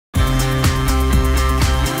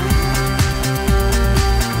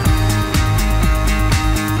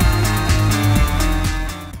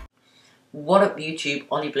What up YouTube,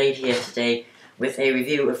 Ollie Blade here today with a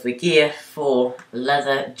review of the Gear 4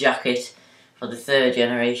 Leather Jacket for the 3rd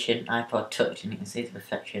generation iPod Touch, and you can see the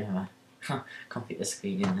reflection of my computer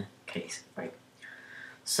screen in the case. Right.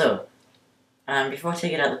 So, before I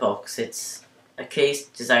take it out of the box, it's a case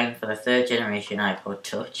designed for the 3rd generation iPod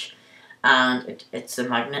Touch, and it's a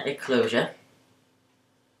magnetic closure,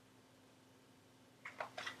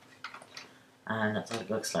 and that's what it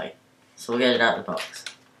looks like. So we'll get it out of the box.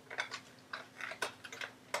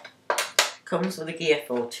 Comes with a Gear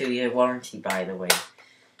 4 2-year warranty, by the way.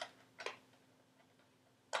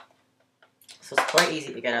 So it's quite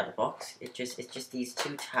easy to get out of the box. It's just these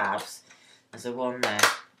two tabs. There's a one there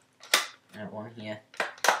and a one here.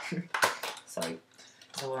 Sorry.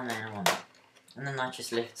 There's a one there and one there. And then that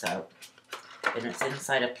just lifts out. And it's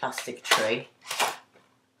inside a plastic tray.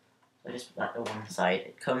 So just put that to one side.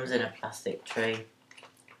 It comes in a plastic tray.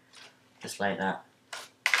 Just like that.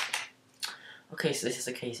 Okay, so this is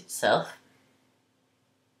the case itself.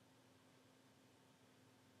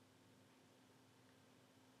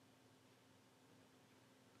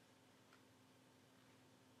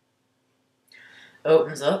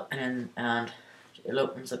 Opens up and it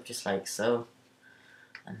opens up just like so,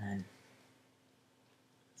 and then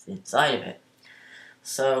it's the inside of it.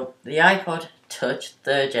 So the iPod Touch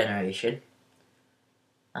 3rd generation,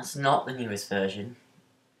 that's not the newest version.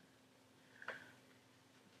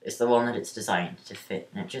 It's the one that it's designed to fit,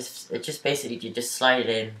 and it just basically, you just slide it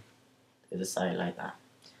in to the side like that.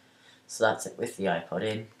 So that's it with the iPod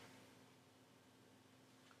in.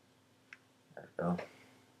 There we go.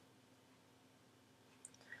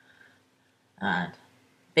 And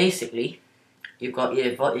basically, you've got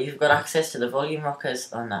access to the volume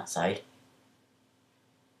rockers on that side,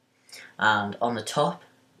 and on the top,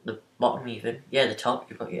 the bottom even, the top,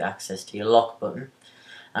 you've got your access to your lock button,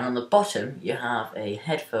 and on the bottom you have a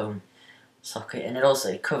headphone socket, and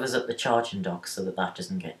it covers up the charging dock so that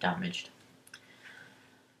doesn't get damaged.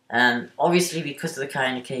 And obviously, because of the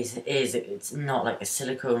kind of case it is, it's not like a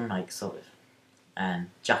silicone sort of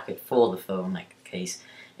jacket for the phone like case.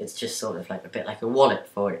 It's just sort of like a bit like a wallet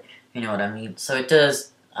for it, you know what I mean? So it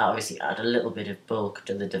does obviously add a little bit of bulk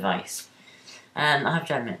to the device. And I have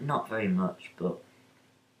to admit, not very much, but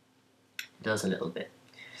it does a little bit.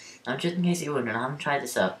 Now, just in case you're wondering, I haven't tried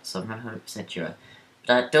this out, so I'm not 100% sure.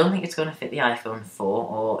 But I don't think it's going to fit the iPhone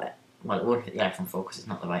 4, well, it won't fit the iPhone 4 because it's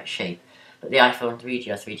not the right shape. But the iPhone 3G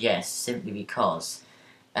or 3GS, simply because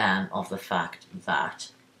of the fact that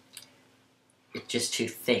it's just too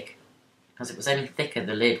thick. Because if it was any thicker,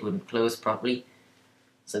 the lid wouldn't close properly,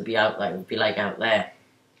 so it'd be like out there.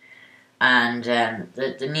 And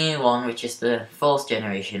the new one, which is the 4th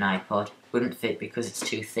generation iPod, wouldn't fit because it's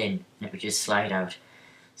too thin, and it would just slide out.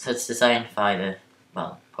 So it's designed by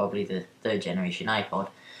probably the 3rd generation iPod,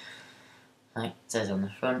 like it says on the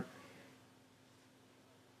front.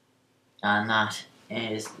 And that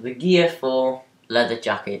is the Gear 4 Leather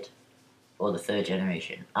Jacket for the 3rd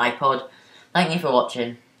generation iPod. Thank you for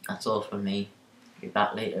watching. That's all from me. Be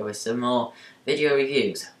back later with some more video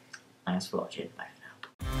reviews. Thanks for watching. Bye.